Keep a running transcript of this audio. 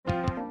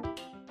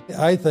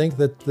I think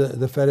that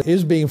the Fed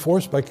is being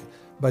forced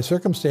by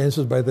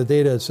circumstances, by the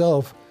data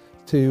itself,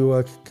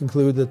 to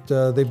conclude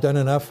that they've done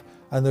enough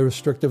on the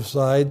restrictive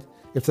side.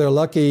 If they're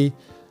lucky,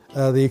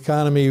 the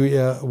economy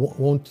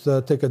won't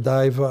take a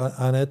dive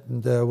on it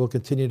and will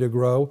continue to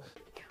grow.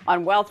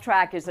 On Wealth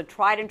Track, is the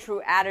tried and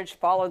true adage,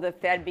 follow the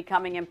Fed,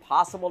 becoming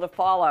impossible to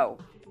follow?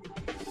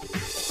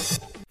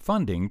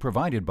 Funding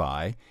provided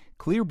by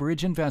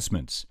ClearBridge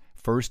Investments,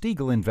 First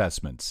Eagle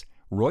Investments,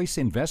 Royce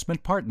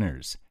Investment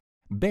Partners,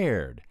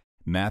 Baird,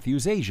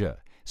 Matthews Asia,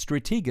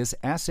 Strategas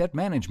Asset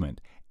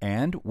Management,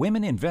 and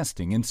Women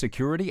Investing in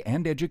Security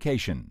and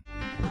Education.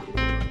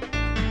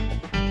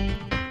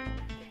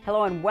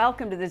 Hello and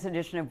welcome to this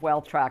edition of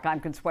Wealth Track. I'm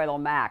Consuelo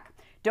Mack.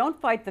 Don't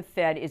Fight the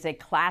Fed is a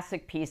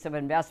classic piece of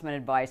investment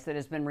advice that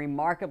has been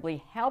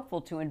remarkably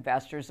helpful to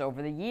investors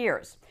over the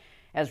years.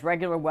 As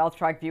regular Wealth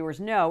Track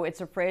viewers know,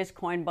 it's a phrase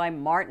coined by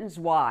Martin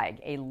Zweig,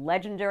 a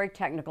legendary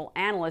technical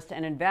analyst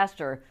and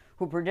investor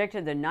who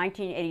predicted the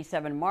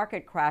 1987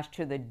 market crash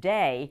to the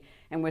day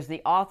and was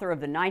the author of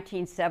the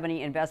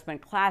 1970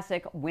 investment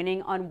classic,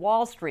 Winning on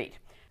Wall Street.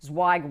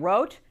 Zweig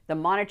wrote, "The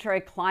monetary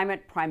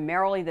climate,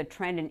 primarily the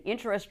trend in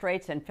interest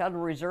rates and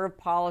Federal Reserve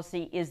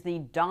policy, is the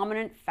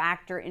dominant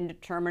factor in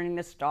determining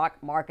the stock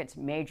market's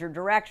major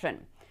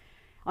direction."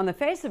 On the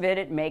face of it,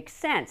 it makes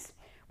sense.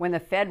 When the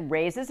Fed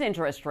raises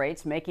interest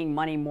rates, making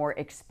money more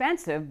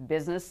expensive,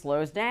 business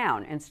slows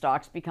down and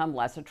stocks become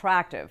less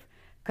attractive.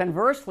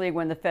 Conversely,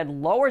 when the Fed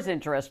lowers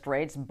interest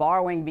rates,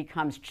 borrowing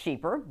becomes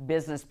cheaper,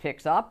 business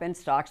picks up, and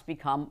stocks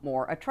become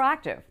more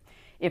attractive.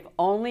 If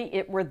only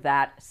it were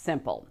that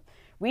simple.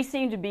 We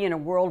seem to be in a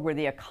world where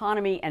the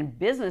economy and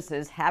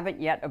businesses haven't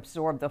yet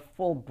absorbed the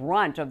full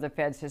brunt of the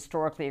Fed's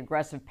historically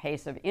aggressive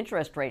pace of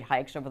interest rate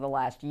hikes over the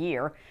last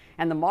year,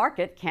 and the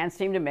market can't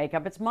seem to make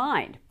up its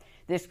mind.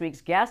 This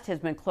week's guest has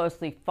been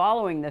closely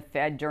following the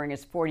Fed during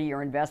his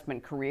 40-year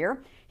investment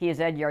career. He is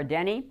Ed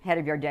Yardeni, head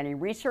of Yardeni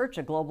Research,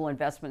 a global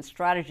investment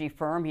strategy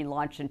firm he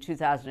launched in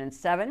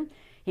 2007.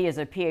 He is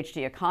a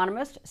PhD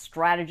economist,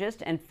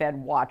 strategist, and Fed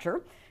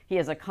watcher. He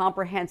has a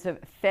comprehensive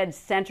Fed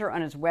Center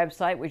on his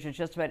website, which is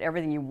just about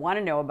everything you want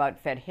to know about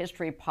Fed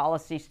history,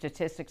 policy,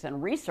 statistics,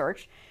 and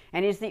research.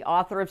 And he's the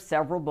author of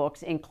several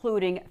books,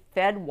 including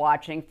Fed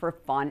Watching for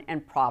Fun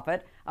and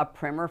Profit, a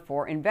primer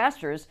for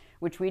investors,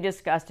 which we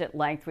discussed at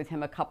length with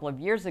him a couple of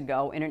years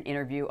ago in an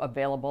interview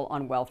available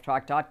on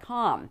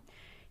wealthtrack.com.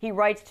 He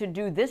writes, "To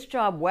do this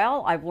job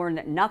well, I've learned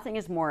that nothing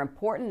is more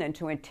important than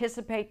to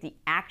anticipate the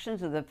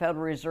actions of the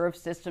Federal Reserve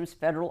System's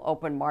Federal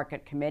Open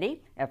Market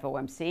Committee,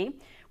 FOMC,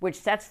 which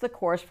sets the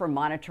course for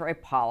monetary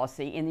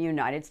policy in the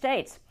United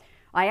States."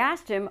 I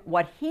asked him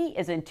what he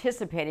is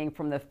anticipating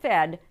from the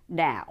Fed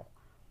now.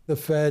 The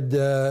Fed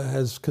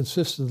has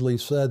consistently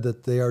said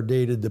that they are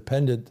data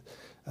dependent.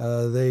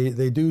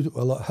 They do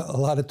a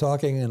lot of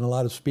talking and a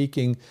lot of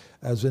speaking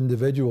as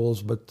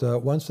individuals, but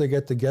once they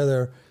get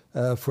together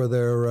for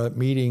their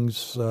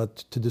meetings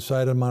to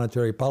decide on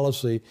monetary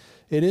policy,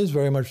 it is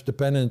very much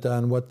dependent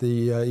on what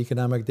the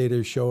economic data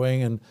is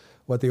showing and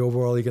what the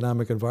overall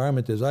economic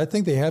environment is. I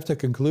think they have to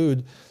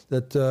conclude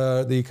that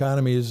the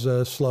economy is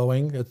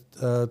slowing.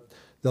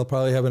 They'll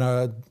probably have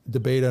a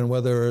debate on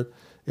whether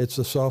it's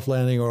a soft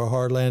landing or a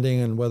hard landing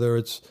and whether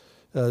it's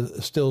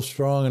still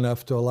strong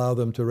enough to allow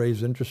them to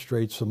raise interest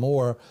rates some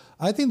more.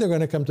 I think they're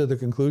going to come to the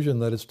conclusion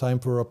that it's time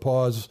for a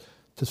pause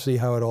to see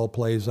how it all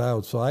plays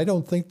out. So I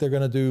don't think they're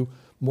going to do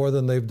more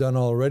than they've done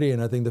already,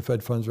 and I think the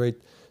Fed funds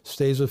rate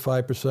stays at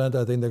 5%.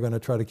 I think they're going to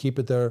try to keep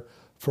it there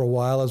for a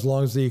while as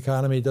long as the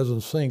economy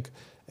doesn't sink,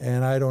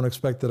 and I don't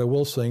expect that it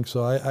will sink.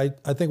 So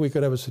I think we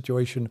could have a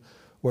situation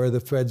where the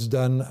Fed's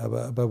done,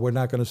 but we're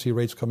not going to see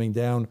rates coming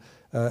down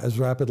as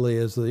rapidly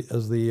as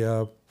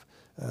the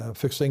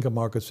fixed income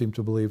markets seem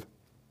to believe.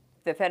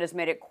 The Fed has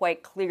made it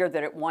quite clear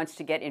that it wants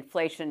to get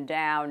inflation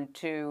down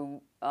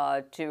to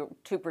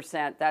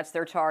 2%. That's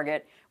their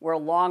target. We're a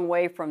long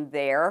way from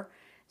there.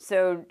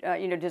 So,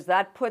 does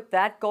that put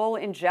that goal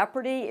in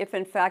jeopardy if,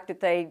 in fact,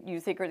 that you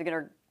think are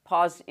going to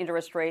pause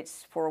interest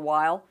rates for a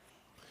while?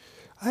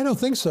 I don't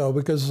think so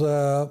because,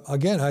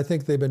 again, I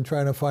think they've been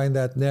trying to find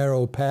that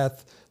narrow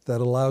path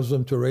that allows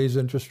them to raise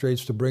interest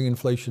rates to bring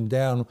inflation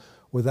down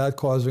without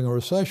causing a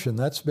recession.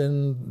 That's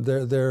been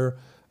their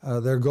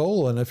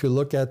goal. And if you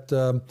look at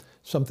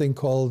something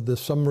called the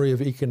Summary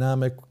of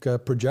Economic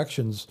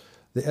Projections,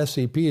 the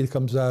SEP, it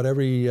comes out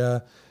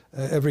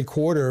every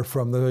quarter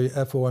from the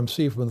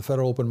FOMC, from the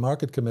Federal Open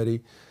Market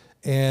Committee,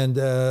 and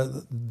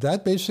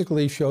that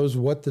basically shows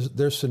what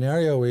their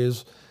scenario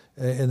is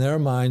in their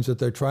minds that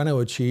they're trying to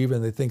achieve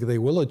and they think they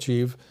will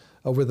achieve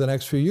over the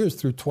next few years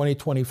through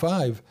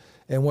 2025.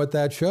 And what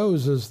that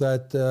shows is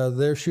that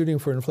they're shooting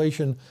for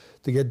inflation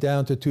to get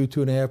down to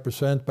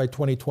 2.5% by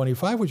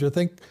 2025, which I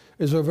think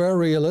is a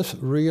very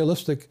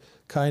realistic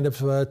kind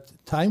of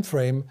time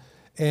frame.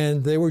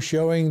 And they were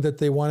showing that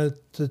they wanted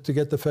to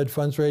get the Fed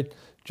funds rate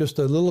just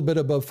a little bit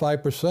above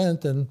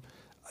 5%. And,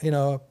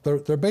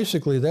 they're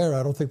basically there.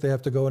 I don't think they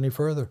have to go any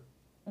further.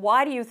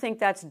 Why do you think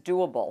that's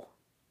doable?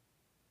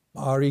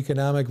 Our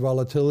economic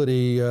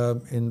volatility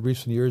in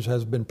recent years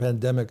has been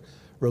pandemic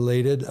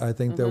related. I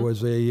think there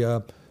was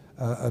a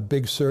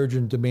big surge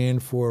in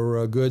demand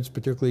for goods,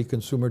 particularly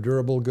consumer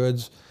durable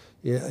goods.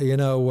 You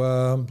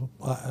know,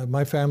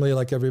 my family,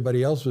 like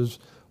everybody else,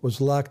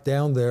 was locked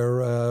down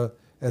there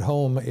at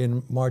home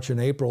in March and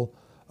April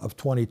of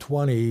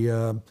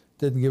 2020.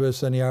 Didn't give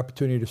us any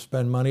opportunity to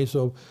spend money,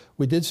 so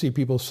we did see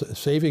people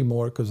saving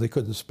more because they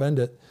couldn't spend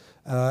it.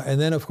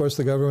 And then, of course,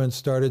 the government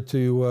started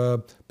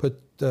to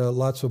put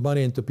lots of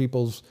money into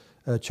people's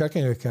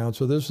checking accounts.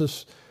 So there's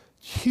this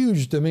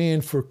huge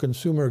demand for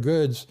consumer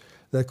goods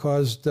that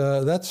caused,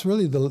 that's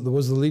really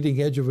was the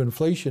leading edge of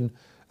inflation,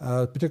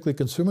 particularly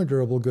consumer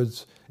durable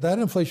goods. That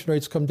inflation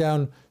rate's come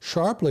down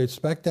sharply. It's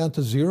back down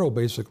to zero,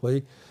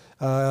 basically.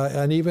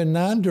 And even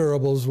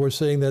non-durables, we're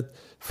seeing that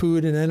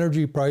food and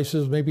energy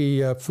prices,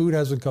 maybe food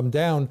hasn't come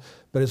down,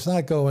 but it's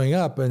not going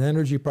up, and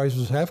energy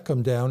prices have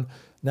come down.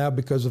 Now,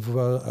 because of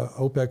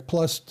OPEC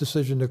Plus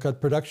decision to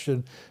cut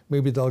production,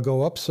 maybe they'll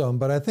go up some.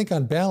 But I think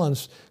on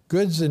balance,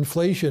 goods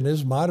inflation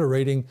is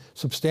moderating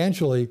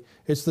substantially.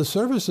 It's the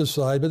services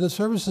side, but the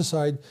services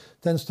side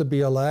tends to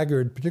be a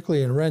laggard,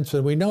 particularly in rents.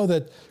 And we know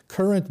that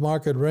current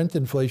market rent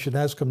inflation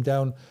has come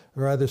down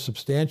rather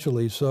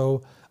substantially.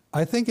 So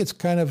I think it's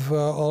kind of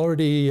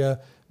already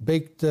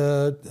baked,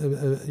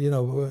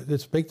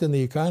 it's baked in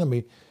the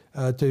economy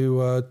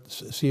to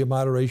see a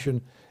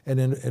moderation in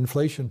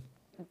inflation.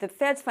 The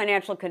Fed's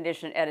financial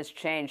condition, Ed, has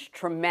changed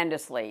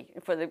tremendously.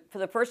 For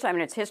the first time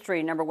in its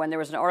history, number one, there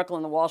was an article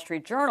in the Wall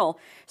Street Journal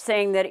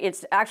saying that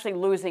it's actually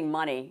losing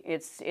money.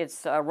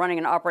 It's running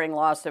an operating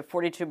loss of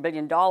 $42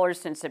 billion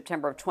since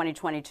September of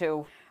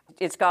 2022.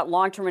 It's got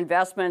long-term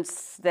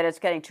investments that it's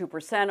getting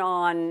 2%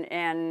 on,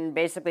 and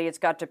basically it's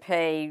got to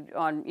pay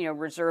on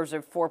reserves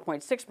of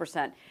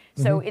 4.6%.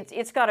 So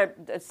it's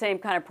got the same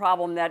kind of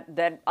problem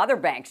that other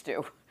banks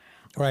do.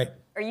 Right.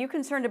 Are you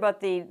concerned about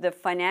the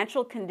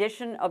financial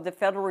condition of the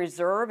Federal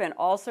Reserve and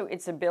also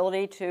its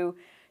ability to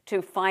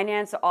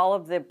finance all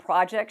of the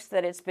projects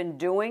that it's been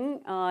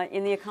doing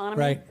in the economy?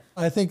 Right.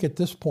 I think at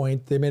this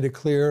point they made it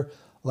clear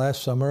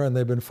last summer, and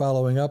they've been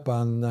following up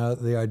on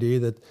the idea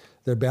that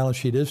their balance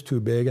sheet is too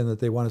big and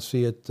that they want to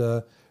see it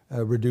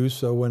reduced.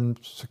 So when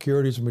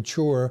securities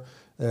mature,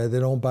 they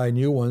don't buy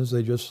new ones,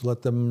 they just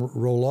let them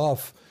roll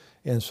off.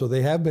 And so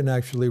they have been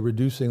actually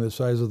reducing the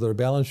size of their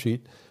balance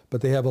sheet, but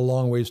they have a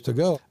long ways to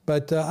go.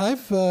 But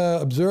I've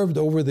observed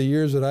over the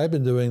years that I've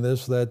been doing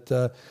this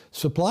that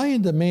supply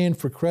and demand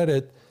for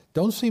credit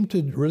don't seem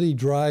to really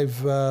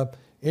drive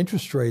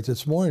interest rates.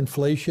 It's more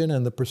inflation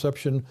and the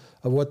perception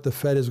of what the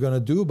Fed is going to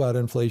do about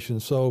inflation.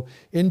 So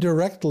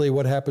indirectly,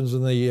 what happens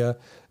in the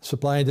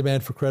supply and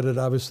demand for credit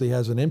obviously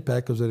has an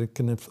impact because it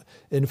can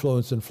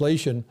influence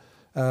inflation.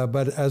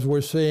 But as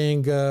we're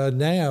seeing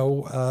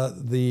now,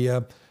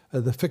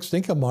 the fixed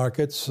income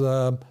markets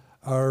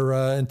are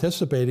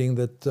anticipating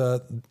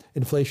that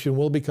inflation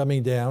will be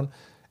coming down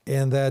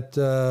and that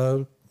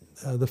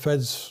the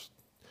Fed's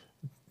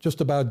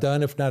just about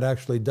done, if not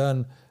actually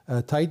done,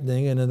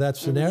 tightening. And in that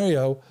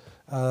scenario,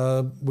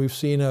 we've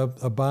seen a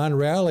bond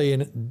rally,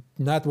 and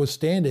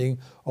notwithstanding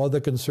all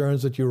the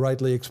concerns that you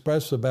rightly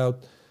express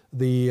about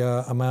the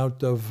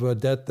amount of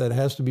debt that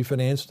has to be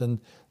financed and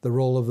the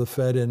role of the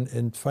Fed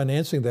in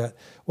financing that.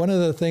 One of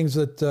the things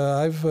that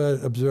I've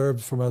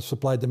observed from a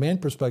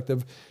supply-demand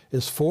perspective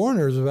is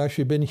foreigners have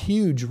actually been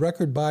huge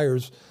record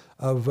buyers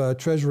of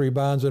Treasury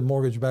bonds and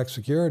mortgage-backed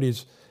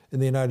securities in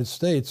the United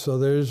States. So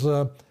there's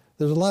a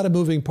lot of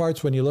moving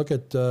parts when you look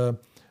at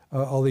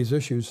all these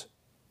issues.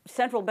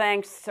 Central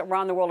banks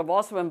around the world have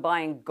also been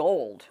buying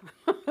gold.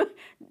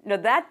 Now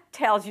that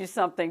tells you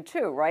something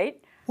too,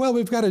 right? Well,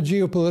 we've got a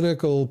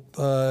geopolitical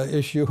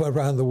issue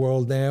around the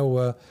world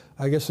now.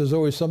 I guess there's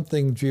always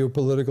something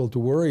geopolitical to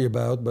worry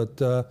about, but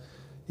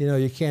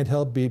you can't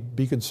help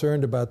be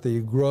concerned about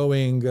the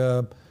growing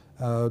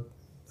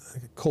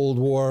Cold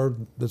War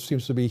that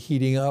seems to be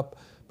heating up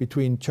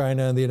between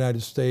China and the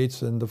United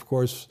States. And of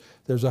course,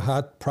 there's a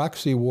hot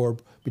proxy war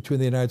between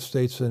the United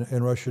States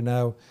and Russia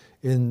now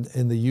in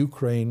the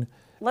Ukraine.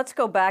 Let's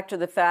go back to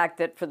the fact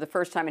that for the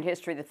first time in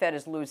history, the Fed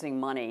is losing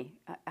money.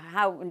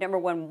 Number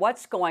one,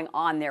 what's going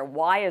on there?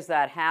 Why is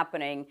that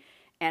happening?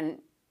 And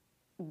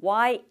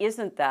why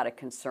isn't that a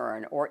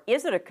concern? Or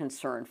is it a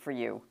concern for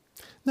you?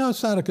 No,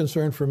 it's not a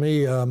concern for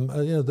me.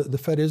 The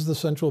Fed is the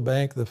central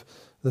bank.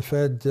 The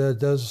Fed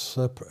does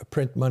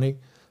print money,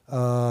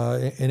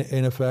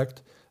 in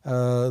effect.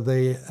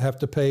 They have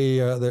to pay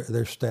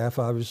their staff,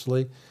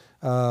 obviously.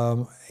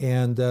 And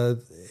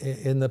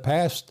in the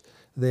past,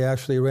 they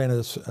actually ran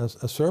a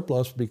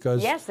surplus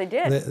because yes, they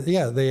did.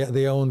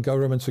 They owned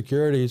government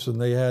securities, and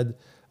they had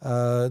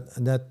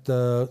net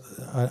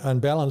on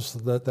balance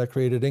that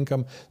created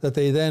income that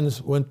they then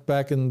went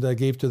back and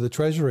gave to the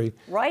Treasury.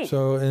 Right.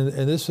 So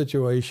in this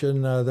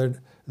situation,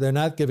 they're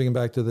not giving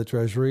back to the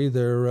Treasury.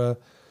 They're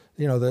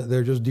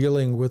just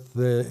dealing with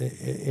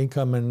the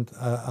income and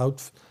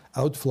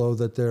outflow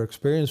that they're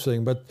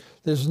experiencing. But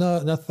there's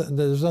no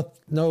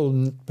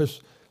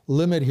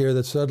limit here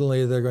that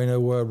suddenly they're going to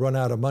run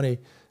out of money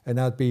and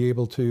not be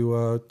able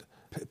to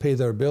pay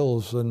their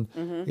bills. And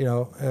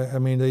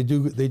they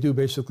do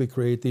basically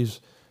create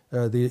these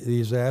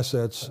these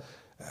assets.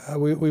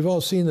 We've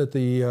all seen that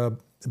the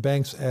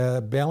bank's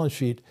balance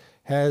sheet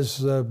has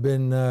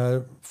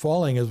been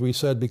falling, as we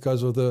said,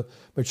 because of the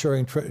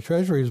maturing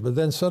treasuries. But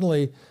then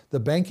suddenly the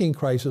banking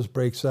crisis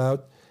breaks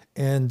out,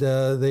 and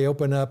they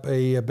open up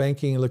a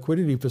banking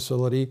liquidity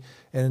facility,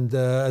 and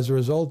as a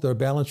result, their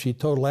balance sheet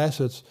total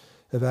assets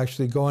have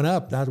actually gone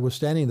up,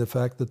 notwithstanding the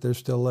fact that they're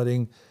still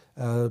letting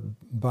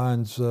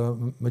bonds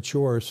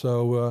mature.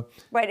 So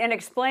right, and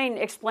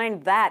explain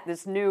that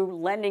this new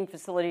lending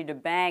facility to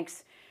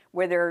banks,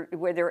 where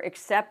they're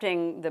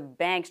accepting the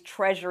bank's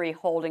treasury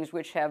holdings,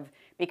 which have,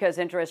 because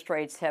interest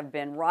rates have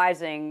been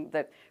rising,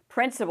 the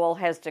principal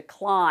has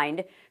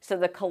declined. So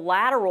the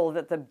collateral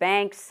that the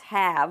banks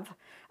have,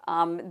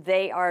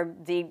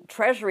 the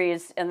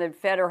treasuries and the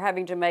Fed are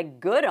having to make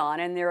good on,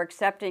 and they're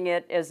accepting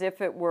it as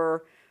if it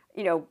were,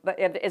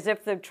 as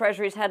if the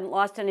treasuries hadn't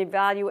lost any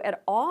value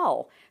at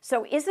all.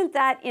 So isn't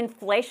that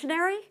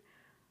inflationary?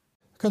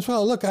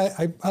 Consuelo, look,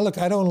 I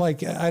don't like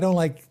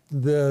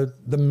the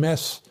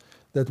mess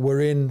that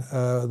we're in,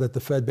 that the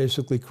Fed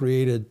basically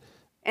created.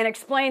 And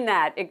explain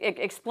that.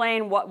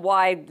 Explain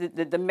why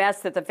the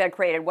mess that the Fed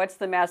created. What's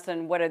the mess,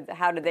 and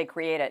how did they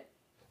create it?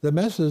 The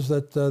mess is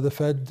that the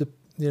Fed,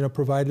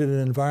 provided an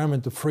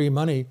environment of free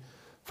money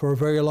for a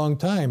very long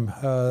time.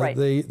 Right.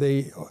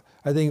 They,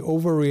 I think,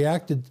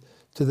 overreacted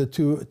to the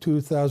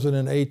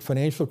 2008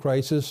 financial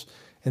crisis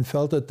and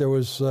felt that there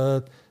was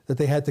that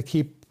they had to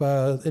keep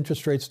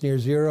interest rates near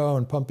zero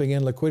and pumping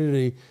in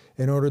liquidity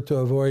in order to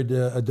avoid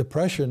a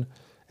depression.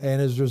 And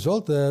as a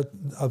result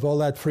of all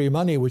that free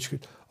money, which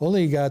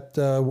only got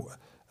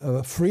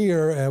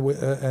freer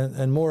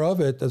and more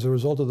of it as a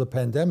result of the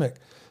pandemic,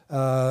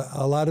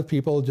 a lot of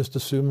people just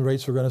assumed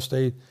rates were going to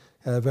stay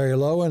very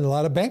low, and a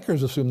lot of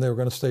bankers assumed they were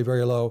going to stay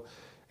very low.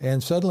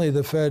 And suddenly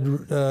the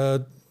Fed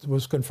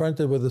was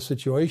confronted with a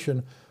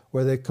situation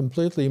where they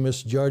completely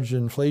misjudged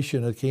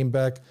inflation. It came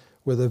back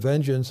with a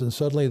vengeance, and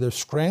suddenly they're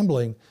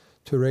scrambling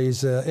to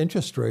raise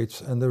interest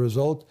rates. And the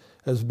result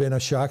has been a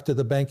shock to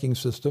the banking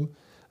system.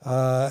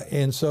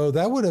 And so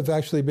that would have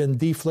actually been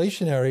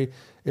deflationary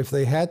if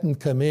they hadn't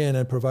come in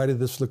and provided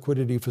this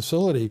liquidity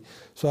facility.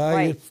 So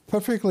I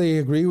perfectly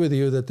agree with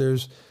you that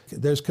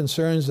there's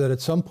concerns that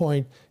at some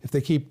point, if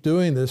they keep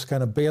doing this,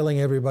 kind of bailing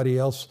everybody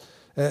out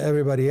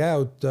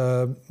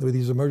with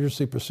these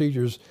emergency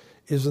procedures,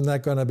 isn't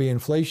that going to be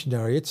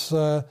inflationary?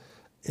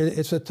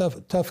 It's a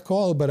tough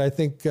call, but I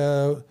think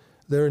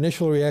their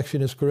initial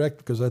reaction is correct,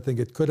 because I think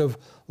it could have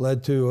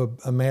led to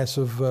a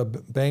massive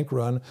bank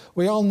run.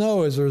 We all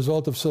know, as a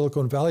result of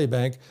Silicon Valley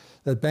Bank,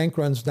 that bank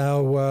runs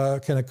now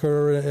can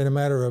occur in a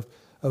matter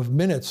of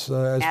minutes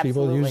as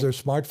people use their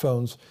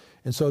smartphones.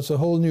 And so it's a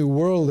whole new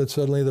world that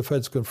suddenly the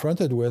Fed's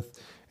confronted with.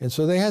 And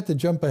so they had to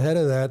jump ahead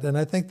of that, and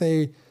I think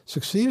they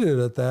succeeded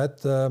at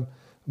that.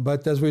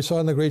 But as we saw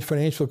in the great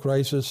financial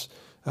crisis,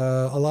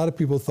 a lot of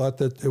people thought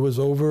that it was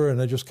over, and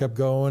it just kept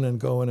going and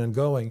going and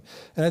going.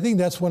 And I think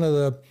that's one of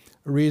the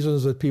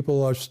reasons that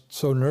people are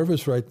so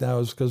nervous right now,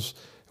 is because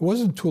it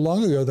wasn't too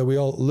long ago that we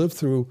all lived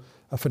through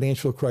a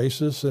financial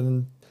crisis,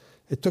 and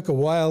it took a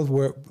while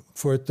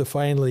for it to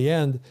finally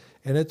end,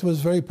 and it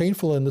was very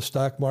painful in the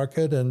stock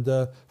market and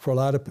for a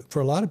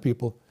lot of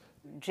people.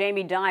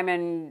 Jamie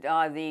Dimon,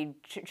 the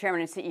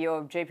chairman and CEO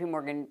of J.P.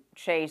 Morgan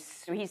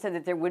Chase, he said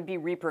that there would be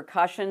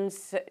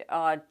repercussions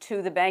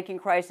to the banking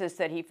crisis,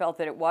 that he felt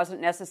that it wasn't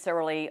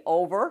necessarily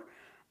over.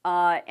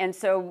 And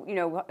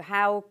so,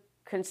 how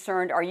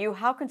concerned are you?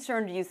 How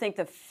concerned do you think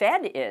the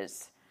Fed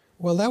is?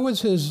 Well, that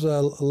was his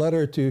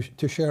letter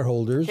to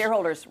shareholders.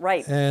 Shareholders,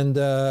 right. And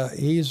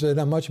he's in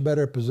a much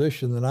better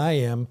position than I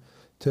am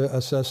to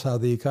assess how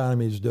the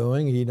economy is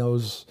doing. He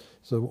knows,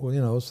 it's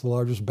the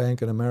largest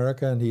bank in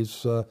America, and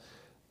he's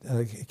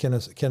can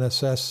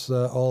assess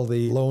all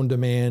the loan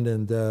demand,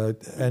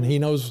 and he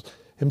knows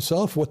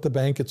himself what the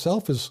bank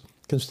itself is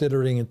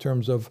considering in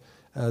terms of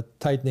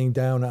tightening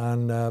down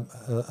on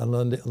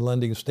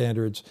lending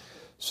standards.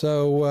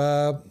 So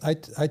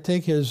I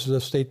take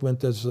his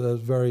statement as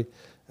very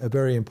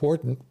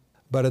important.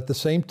 But at the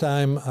same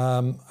time,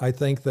 I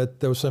think that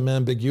there was some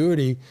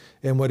ambiguity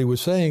in what he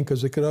was saying,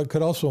 because it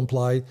could also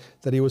imply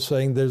that he was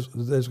saying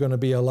there's going to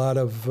be a lot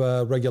of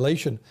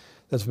regulation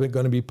that's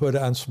going to be put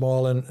on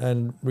small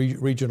and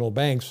regional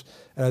banks.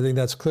 And I think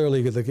that's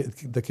clearly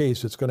the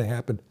case. It's going to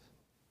happen.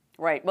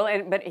 Right.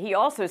 Well, but he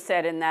also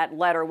said in that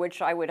letter,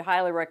 which I would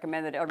highly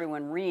recommend that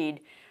everyone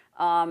read,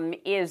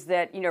 is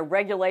that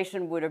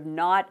regulation would have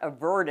not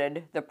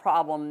averted the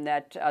problem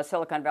that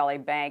Silicon Valley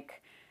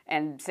Bank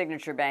and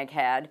Signature Bank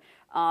had,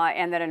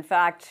 and that in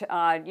fact,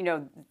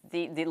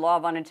 the law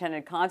of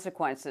unintended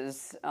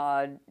consequences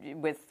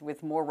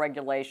with more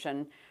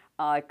regulation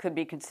could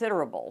be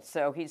considerable.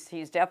 So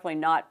he's definitely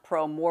not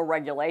pro more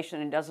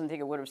regulation, and doesn't think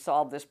it would have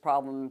solved this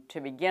problem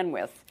to begin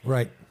with.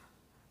 Right.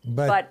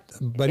 But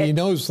he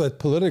knows that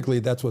politically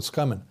that's what's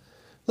coming.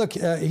 Look,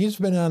 he's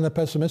been on the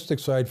pessimistic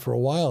side for a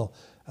while.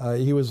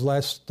 He was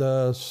last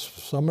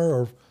summer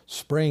or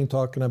spring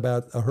talking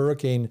about a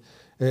hurricane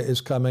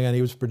is coming, and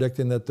he was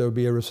predicting that there would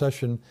be a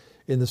recession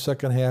in the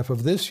second half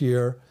of this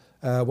year.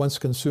 once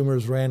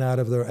consumers ran out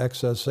of their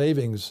excess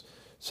savings.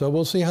 So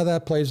we'll see how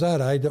that plays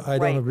out. I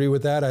don't agree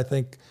with that. I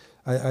think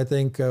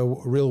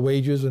real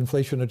wages,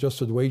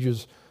 inflation-adjusted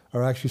wages,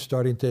 are actually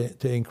starting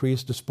to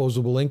increase.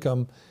 Disposable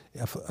income,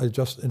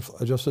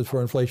 adjusted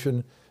for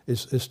inflation,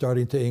 is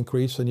starting to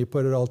increase. And you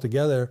put it all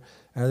together,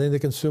 and I think the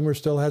consumer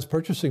still has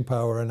purchasing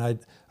power, and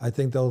I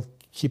think they'll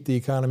keep the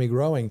economy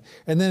growing.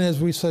 And then,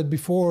 as we said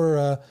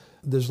before,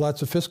 there's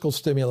lots of fiscal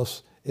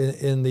stimulus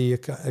in the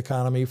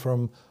economy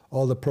from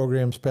all the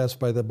programs passed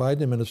by the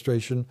Biden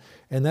administration,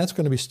 and that's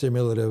going to be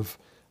stimulative.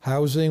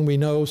 Housing, we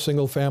know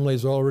single family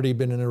has already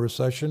been in a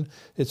recession.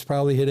 It's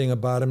probably hitting a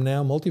bottom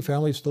now.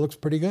 Multifamily still looks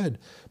pretty good.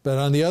 But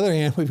on the other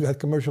hand, we've got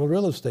commercial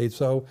real estate.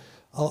 So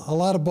a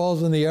lot of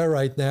balls in the air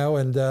right now,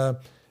 and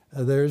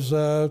there's,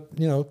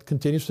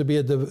 continues to be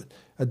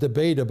a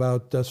debate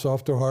about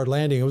soft or hard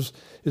landing. It was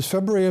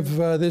February of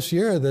this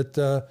year that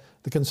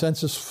the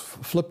consensus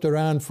flipped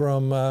around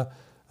from the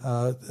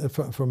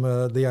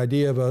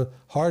idea of a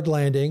hard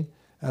landing,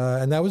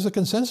 and that was the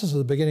consensus at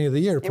the beginning of the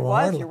year.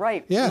 You're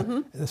right. Yeah,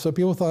 mm-hmm. So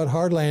people thought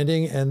hard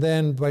landing, and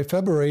then by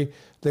February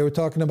they were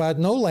talking about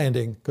no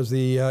landing because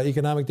the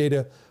economic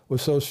data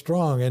was so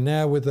strong. And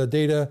now with the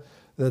data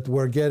that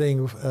we're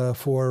getting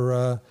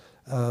for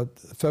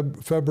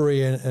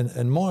February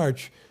and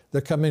March, they're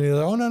coming in,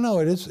 oh no,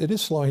 it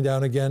is slowing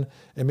down again,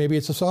 and maybe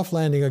it's a soft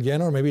landing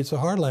again, or maybe it's a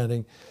hard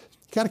landing.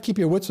 Got to keep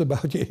your wits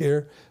about you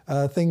here.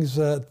 Things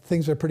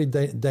are pretty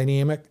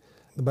dynamic,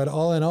 but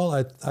all in all,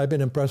 I've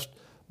been impressed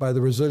by the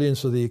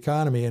resilience of the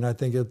economy, and I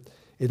think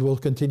it will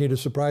continue to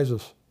surprise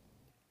us.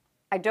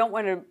 I don't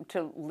want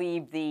to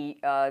leave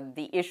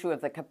the issue of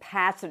the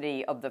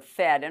capacity of the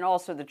Fed and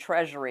also the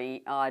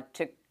Treasury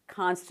to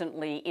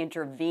constantly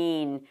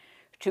intervene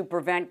to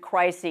prevent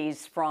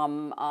crises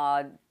from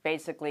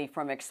basically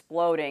from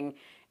exploding.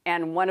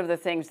 And one of the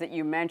things that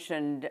you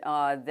mentioned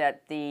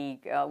that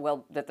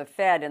the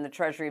Fed and the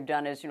Treasury have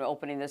done is,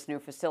 opening this new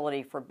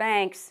facility for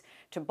banks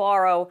to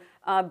borrow,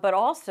 but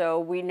also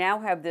we now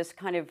have this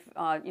kind of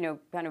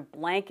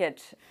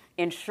blanket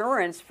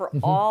insurance for mm-hmm.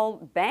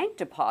 all bank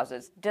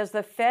deposits. Does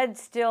the Fed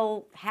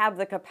still have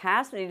the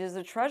capacity? Does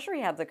the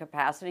Treasury have the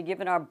capacity,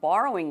 given our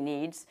borrowing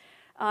needs,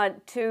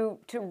 to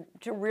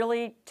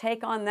really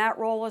take on that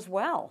role as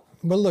well?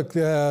 Well, look,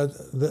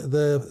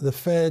 the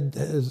Fed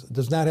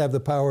does not have the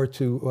power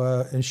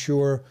to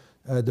insure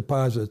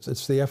deposits.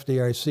 It's the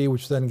FDIC,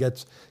 which then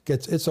gets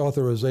its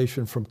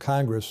authorization from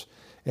Congress.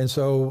 And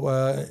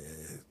so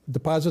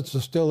deposits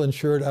are still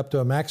insured up to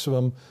a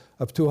maximum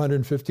of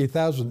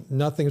 $250,000.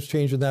 Nothing's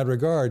changed in that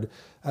regard.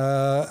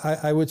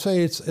 I would say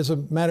it's a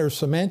matter of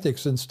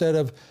semantics. Instead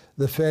of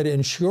the Fed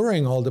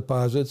insuring all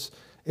deposits,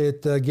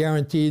 it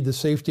guaranteed the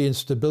safety and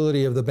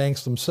stability of the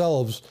banks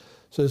themselves.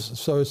 So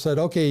it said,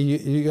 okay,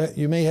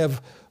 you may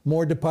have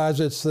more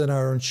deposits than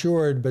are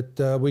insured,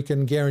 but we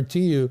can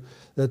guarantee you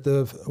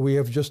that we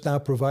have just now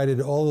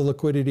provided all the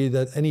liquidity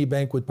that any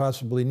bank would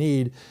possibly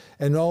need,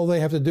 and all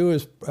they have to do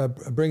is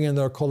bring in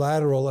their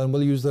collateral, and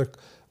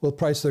we'll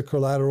price their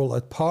collateral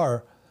at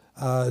par.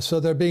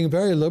 So they're being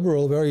very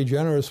liberal, very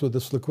generous with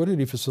this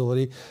liquidity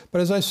facility.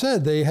 But as I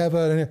said, they have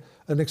an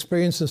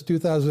experience since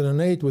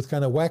 2008 with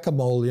kind of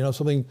whack-a-mole.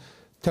 Something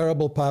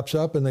terrible pops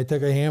up, and they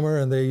take a hammer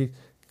and they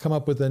come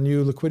up with a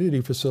new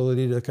liquidity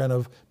facility to kind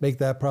of make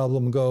that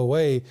problem go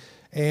away.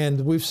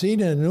 And we've seen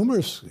in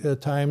numerous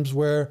times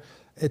where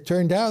it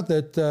turned out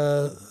that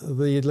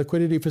the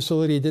liquidity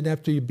facility didn't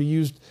have to be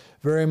used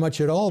very much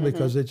at all, mm-hmm.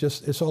 because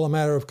it's all a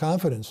matter of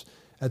confidence.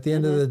 At the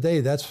end mm-hmm. of the day,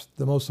 that's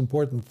the most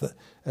important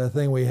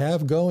thing we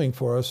have going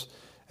for us.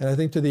 And I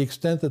think to the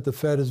extent that the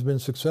Fed has been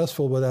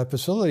successful with that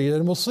facility,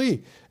 then we'll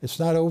see. It's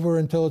not over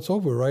until it's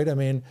over, right? I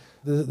mean,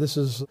 this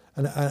is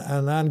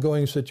an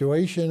ongoing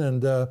situation.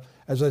 And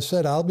as I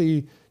said, I'll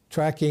be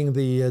tracking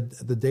the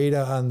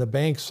data on the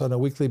banks on a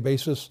weekly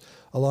basis,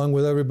 along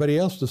with everybody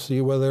else, to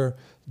see whether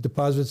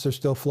deposits are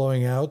still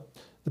flowing out.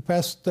 The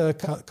past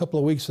couple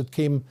of weeks that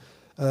came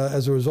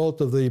as a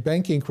result of the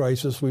banking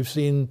crisis, we've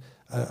seen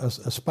a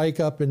spike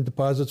up in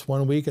deposits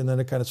one week, and then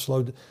it kind of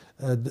slowed,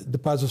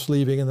 deposits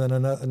leaving, and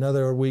then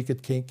another week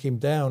it came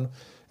down.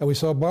 And we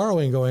saw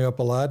borrowing going up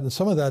a lot, and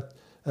some of that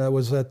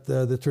was at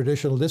the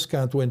traditional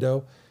discount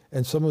window,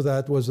 and some of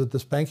that was at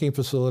this banking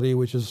facility,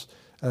 which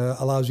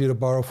allows you to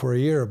borrow for a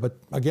year. But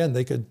again,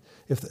 they could,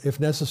 if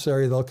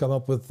necessary, they'll come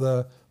up with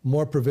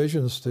more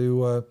provisions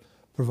to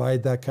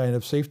provide that kind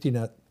of safety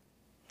net.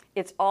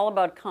 It's all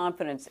about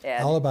confidence,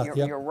 Ed. All about,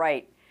 You're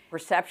right.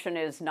 Perception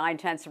is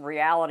 9/10 of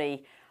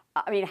reality.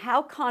 I mean,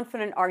 how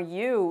confident are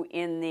you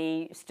in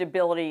the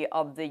stability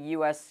of the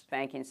U.S.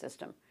 banking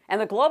system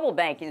and the global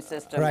banking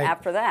system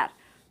after that?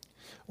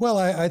 Well,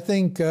 I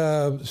think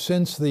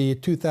since the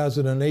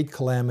 2008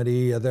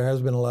 calamity, there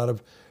has been a lot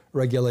of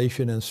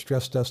regulation and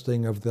stress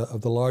testing of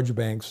the large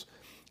banks,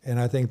 and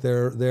I think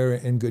they're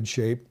in good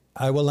shape.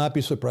 I will not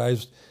be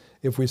surprised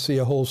if we see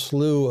a whole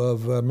slew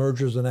of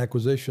mergers and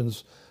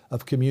acquisitions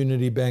of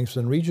community banks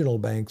and regional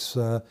banks.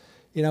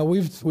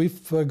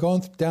 We've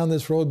gone down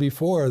this road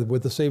before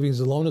with the savings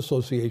and loan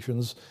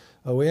associations,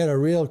 we had a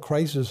real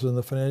crisis in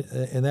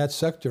in that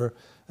sector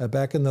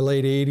back in the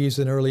late 80s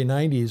and early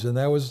 90s, and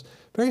that was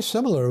very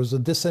similar. It was a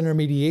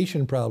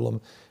disintermediation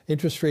problem.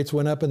 Interest rates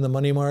went up in the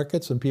money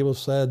markets, and people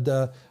said,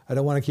 I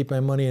don't want to keep my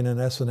money in an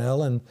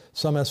S&L, and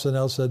some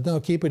S&L said, no,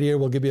 keep it here,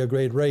 we'll give you a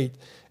great rate.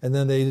 And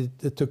then they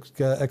took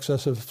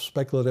excessive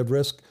speculative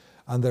risk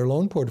on their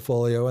loan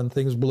portfolio, and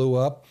things blew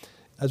up.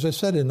 As I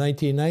said, in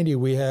 1990,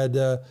 we had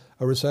a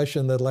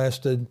recession that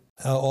lasted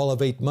all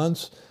of 8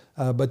 months,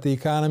 but the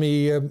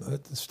economy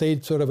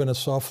stayed sort of in a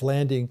soft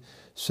landing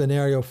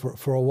scenario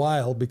for a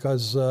while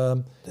because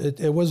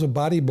it was a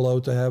body blow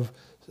to have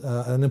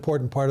an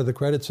important part of the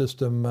credit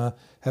system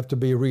have to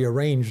be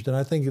rearranged, and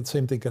I think the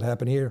same thing could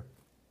happen here.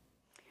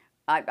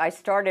 I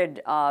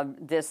started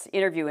this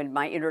interview in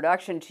my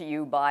introduction to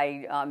you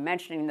by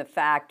mentioning the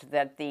fact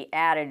that the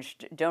adage,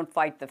 don't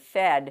fight the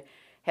Fed,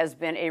 has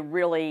been a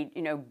really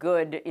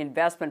good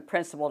investment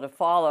principle to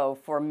follow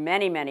for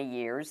many, many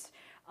years.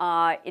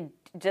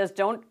 Does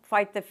don't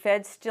fight the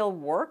Fed still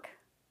work?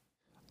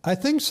 I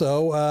think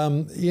so.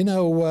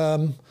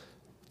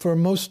 For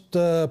most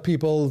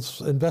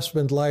people's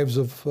investment lives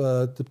of,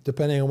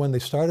 depending on when they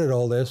started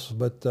all this,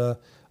 but a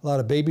lot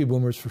of baby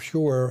boomers for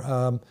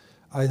sure,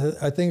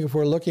 I think if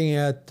we're looking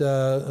at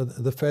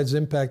the Fed's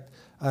impact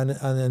on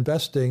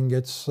investing,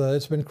 it's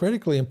been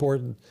critically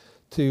important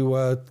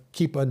to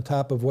keep on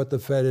top of what the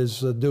Fed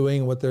is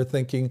doing, what they're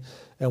thinking,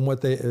 and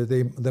what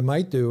they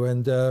might do.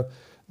 And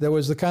there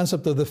was the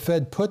concept of the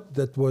Fed put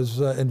that was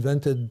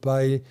invented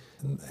by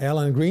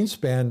Alan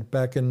Greenspan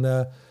back in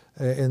the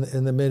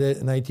mid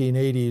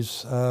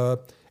 1980s,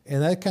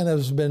 and that kind of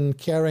has been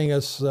carrying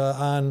us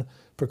on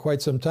for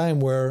quite some time.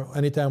 Where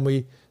anytime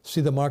we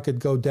see the market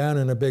go down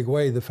in a big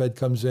way, the Fed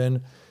comes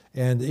in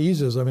and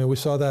eases. I mean, we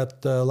saw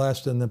that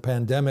last in the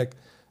pandemic,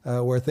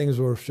 where things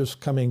were just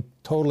coming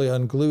totally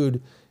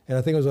unglued. And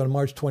I think it was on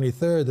March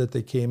 23rd that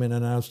they came in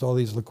and announced all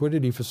these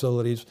liquidity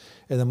facilities,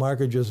 and the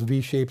market just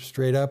V-shaped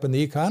straight up, and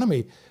the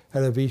economy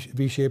had a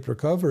V-shaped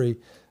recovery.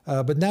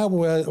 But now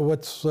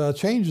what's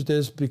changed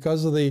is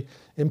because of the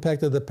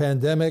impact of the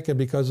pandemic and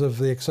because of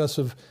the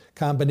excessive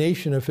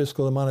combination of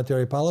fiscal and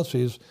monetary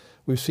policies,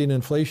 we've seen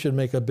inflation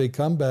make a big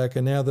comeback,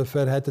 and now the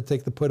Fed had to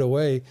take the put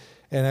away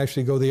and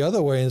actually go the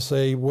other way and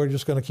say, we're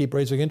just going to keep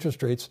raising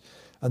interest rates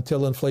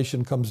until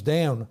inflation comes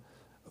down.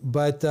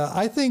 But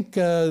I think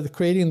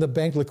creating the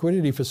bank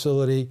liquidity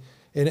facility,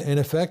 in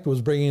effect,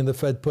 was bringing the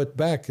Fed put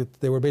back.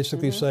 They were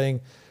basically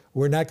saying,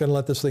 we're not going to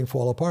let this thing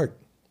fall apart.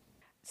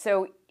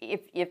 So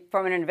if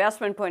from an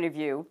investment point of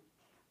view,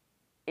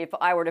 if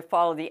I were to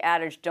follow the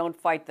adage, don't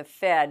fight the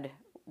Fed,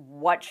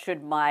 what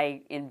should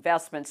my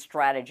investment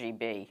strategy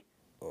be?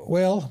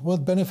 Well,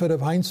 with benefit of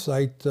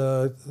hindsight,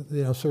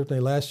 certainly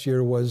last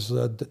year was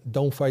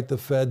don't fight the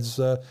Fed's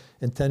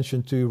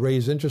intention to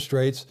raise interest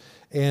rates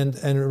and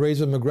raise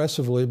them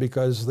aggressively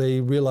because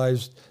they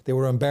realized they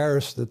were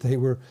embarrassed that they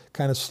were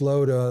kind of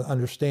slow to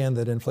understand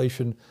that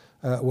inflation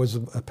was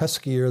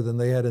peskier than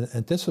they had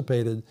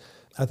anticipated.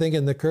 I think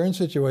in the current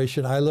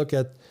situation, I look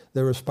at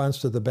the response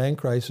to the bank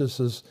crisis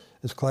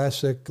as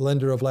classic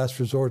lender of last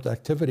resort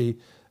activity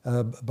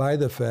by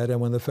the Fed, and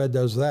when the Fed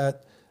does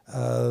that,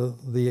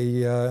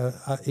 the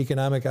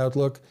economic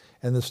outlook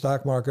and the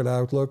stock market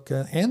outlook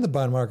and the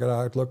bond market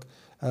outlook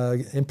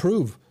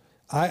improve.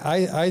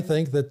 I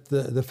think that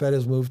the Fed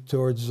has moved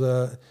towards,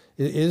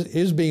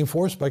 is being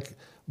forced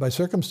by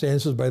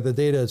circumstances, by the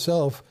data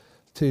itself,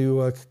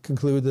 to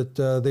conclude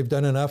that they've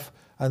done enough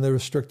on the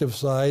restrictive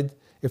side.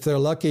 If they're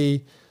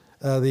lucky,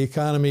 the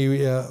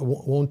economy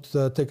won't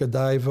take a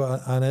dive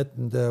on it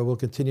and will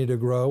continue to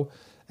grow,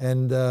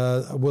 and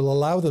will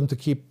allow them to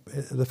keep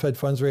the Fed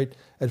funds rate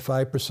at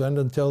 5%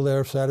 until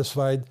they're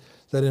satisfied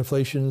that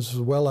inflation's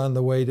well on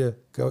the way to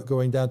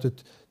going down to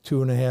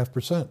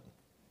 2.5%.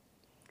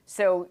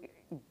 So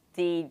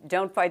the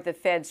don't fight the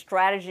Fed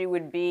strategy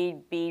would be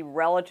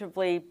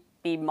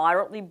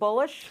moderately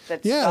bullish,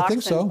 that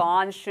stocks and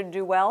bonds should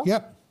do well?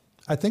 Yep,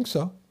 I think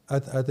so.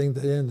 I think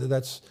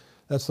that's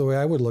the way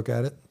I would look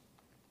at it.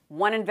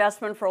 One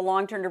investment for a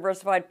long-term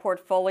diversified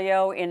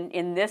portfolio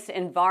in this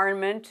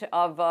environment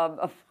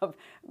of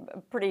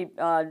pretty,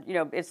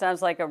 it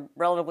sounds like a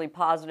relatively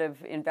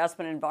positive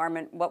investment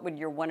environment. What would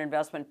your one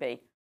investment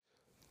be?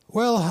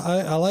 Well,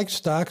 I like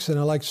stocks, and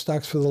I like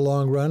stocks for the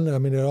long run. I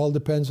mean, it all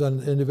depends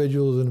on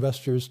individuals,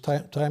 investors'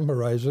 time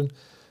horizon.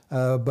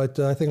 But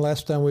I think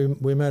last time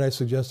we met, I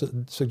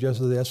suggested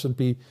the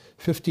S&P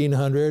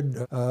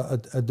 1500,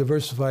 a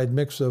diversified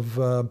mix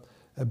of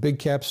big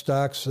cap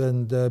stocks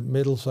and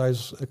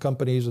middle-sized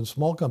companies and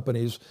small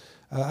companies.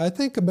 I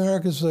think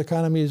America's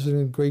economy is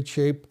in great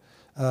shape.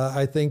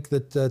 I think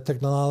that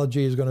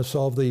technology is going to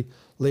solve the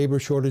labor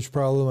shortage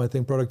problem. I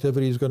think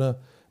productivity is going to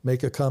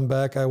make a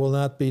comeback. I will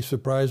not be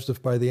surprised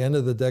if by the end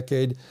of the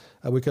decade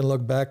we can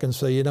look back and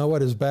say, you know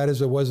what, as bad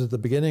as it was at the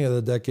beginning of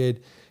the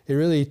decade, it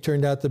really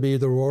turned out to be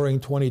the roaring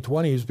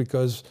 2020s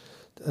because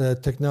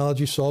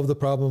technology solved the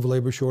problem of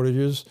labor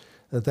shortages.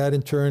 That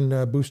in turn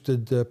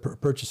boosted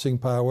purchasing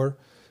power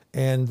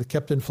and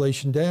kept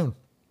inflation down.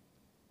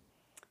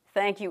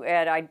 Thank you,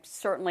 Ed. I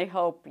certainly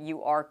hope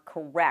you are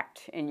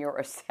correct in your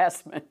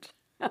assessment.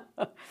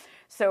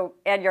 So,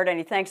 Ed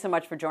Yardeni, thanks so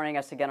much for joining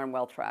us again on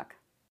Wealth Track.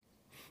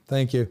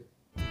 Thank you.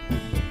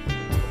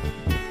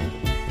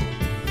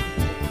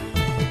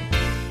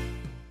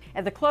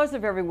 At the close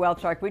of every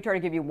Wealth Track, we try to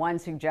give you one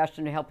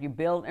suggestion to help you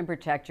build and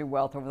protect your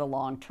wealth over the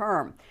long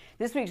term.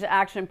 This week's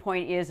action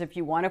point is, if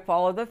you want to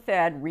follow the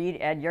Fed, read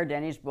Ed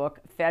Yardeni's book,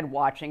 Fed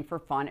Watching for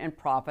Fun and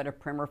Profit, a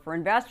primer for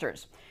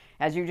investors.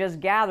 As you just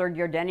gathered,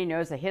 Yardeni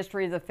knows the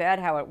history of the Fed,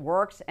 how it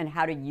works, and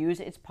how to use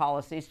its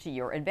policies to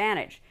your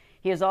advantage.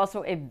 He is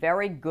also a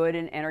very good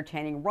and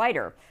entertaining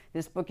writer.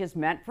 This book is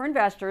meant for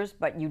investors,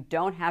 but you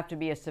don't have to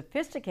be a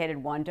sophisticated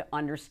one to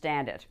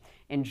understand it.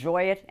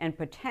 Enjoy it and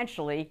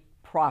potentially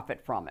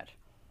profit from it.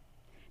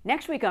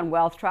 Next week on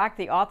Wealth Track,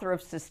 the author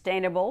of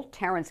Sustainable,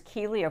 Terrence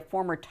Keeley, a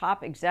former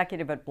top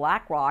executive at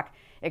BlackRock,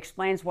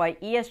 explains why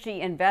ESG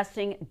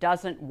investing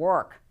doesn't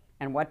work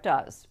and what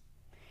does.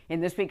 In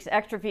this week's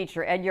extra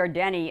feature, Ed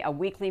Yardeni, a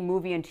weekly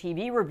movie and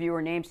TV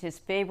reviewer, names his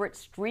favorite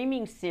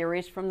streaming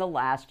series from the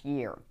last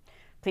year.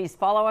 Please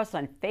follow us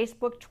on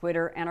Facebook,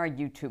 Twitter, and our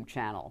YouTube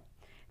channel.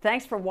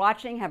 Thanks for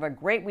watching. Have a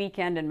great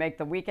weekend and make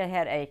the week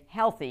ahead a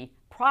healthy,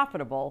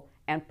 profitable,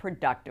 and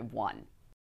productive one.